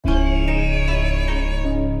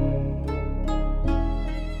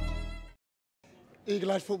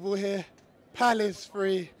Eagle Eye Football here. Palace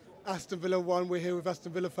 3, Aston Villa 1. We're here with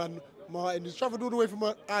Aston Villa fan Martin, who's travelled all the way from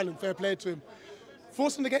Ireland. Fair play to him.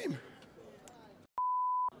 Thoughts on the game?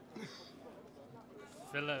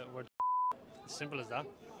 Villa were simple as that.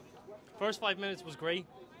 First 5 minutes was great.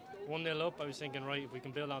 1-0 up, I was thinking, right, if we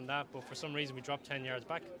can build on that, but for some reason we dropped 10 yards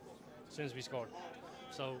back as soon as we scored.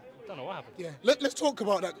 So, don't know what happened. Yeah, let's talk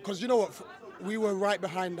about that, because you know what, we were right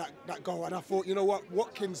behind that goal, and I thought, you know what,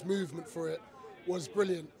 Watkins' movement for it was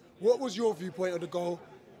brilliant. What was your viewpoint of the goal,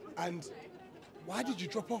 and why did you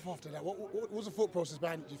drop off after that? What was the thought process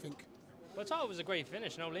behind it, do you think? Well, I thought it was a great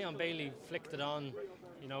finish. You know, Leon Bailey flicked it on,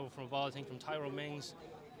 you know, from a ball, I think from Tyrone Mings.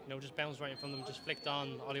 You know, just bounced right in front of them, just flicked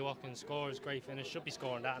on. Ollie Watkins scores, great finish, should be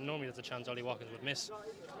scoring that, and normally that's a chance Ollie Watkins would miss.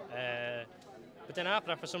 But then after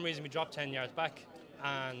that, for some reason, we dropped 10 yards back,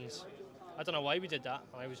 and I don't know why we did that.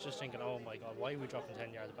 I was just thinking, oh my God, why are we dropping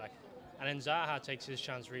 10 yards back? And then Zaha takes his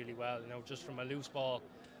chance really well, you know, just from a loose ball,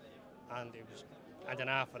 and then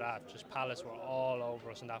after that, just Palace were all over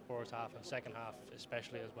us in that first half, and second half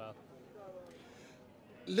especially as well.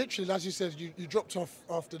 Literally, as you said, you dropped off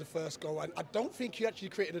after the first goal, and I don't think you actually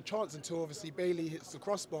created a chance until obviously Bailey hits the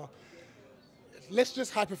crossbar. Let's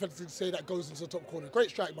just hypothetically say that goes into the top corner.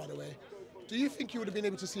 Great strike, by the way. Do you think you would have been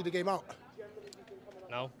able to see the game out?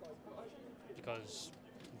 No, because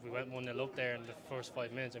we went 1-0 up there in the first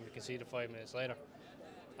 5 minutes, and we conceded 5 minutes later.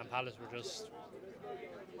 And Palace were just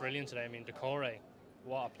brilliant today. I mean, Decore,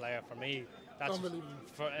 what a player for me. That's unbelievable.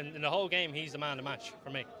 In the whole game, he's the man of the match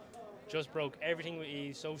for me. Just broke everything with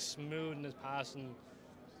ease, so smooth in his passing.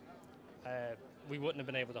 We wouldn't have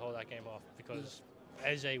been able to hold that game off because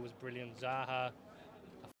Eze was brilliant. Zaha,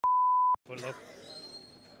 but look,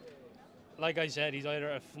 like I said, he's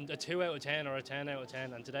either a 2 out of 10 or a 10 out of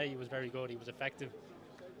 10, and today he was very good. He was effective.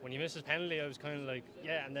 When he missed his penalty, I was kind of like,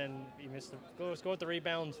 yeah, and then he missed scored the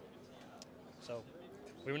rebound. So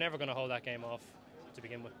we were never going to hold that game off to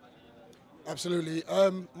begin with. Absolutely.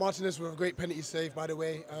 Martinez with a great penalty save, by the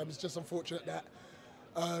way. It's just unfortunate that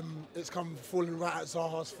it's come falling right at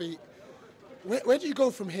Zaha's feet. Where do you go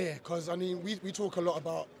from here? Because, I mean, we talk a lot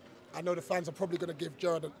about, I know the fans are probably going to give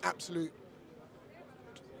Gerrard an absolute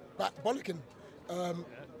bollocking.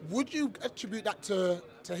 Would you attribute that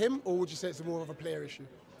to him, or would you say it's more of a player issue?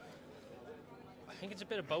 I think it's a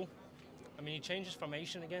bit of both. I mean, he changed his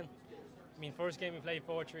formation again. I mean, first game he played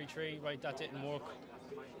 4-3-3, right, that didn't work.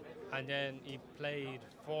 And then he played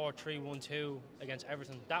 4-3-1-2 against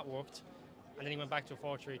Everton. That worked. And then he went back to a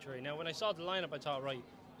 4-3-3. Now, when I saw the lineup, I thought, right,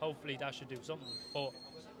 hopefully that should do something. But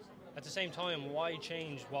at the same time, why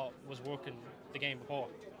change what was working the game before?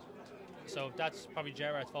 So that's probably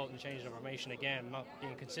Gerrard's fault in changing the formation again, not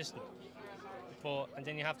being consistent. And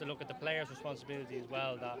then you have to look at the players' responsibility as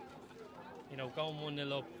well, that, you know, going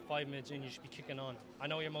 1-0 up, 5 minutes in, you should be kicking on. I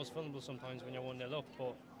know you're most vulnerable sometimes when you're 1-0 up,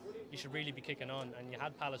 but you should really be kicking on, and you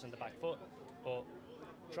had Palace in the back foot, but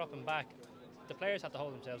dropping back, the players have to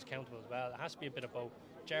hold themselves accountable as well. It has to be a bit of both.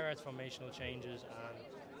 Gerrard's formational changes and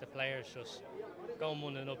the players just going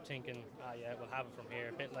 1-0 up thinking, yeah, we'll have it from here,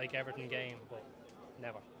 a bit like Everton game, but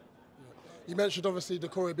never. You mentioned obviously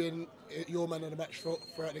Decore being your man of the match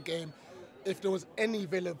throughout the game. If there was any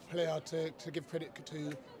Villa player to give credit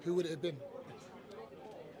to, who would it have been?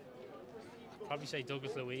 I'd probably say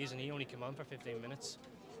Douglas Luiz, and he only came on for 15 minutes.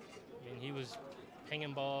 I mean, he was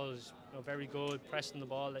pinging balls, you know, very good, pressing the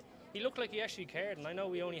ball. He looked like he actually cared, and I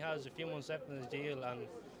know he only has a few months left in his deal, and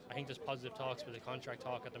I think there's positive talks with the contract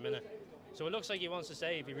talk at the minute. So it looks like he wants to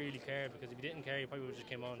stay if he really cared, because if he didn't care, he probably would have just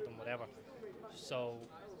came on and done whatever. So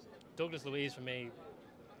Douglas Luiz for me,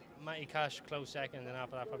 Matty Cash close second, and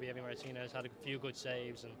after that probably Emi Martinez had a few good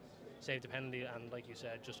saves and saved the penalty, and like you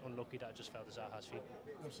said, just unlucky that it just fell to Zaha's feet.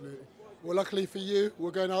 Absolutely. Well, luckily for you,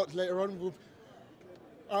 we're going out later on. We'll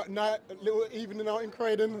night, a little evening out in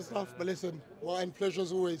Croydon and stuff. But listen, Martin, pleasure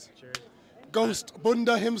as always. Cheers. Ghost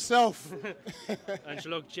Bunda himself. And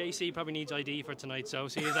look, JC probably needs ID for tonight, so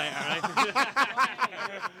see you later, all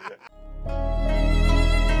right?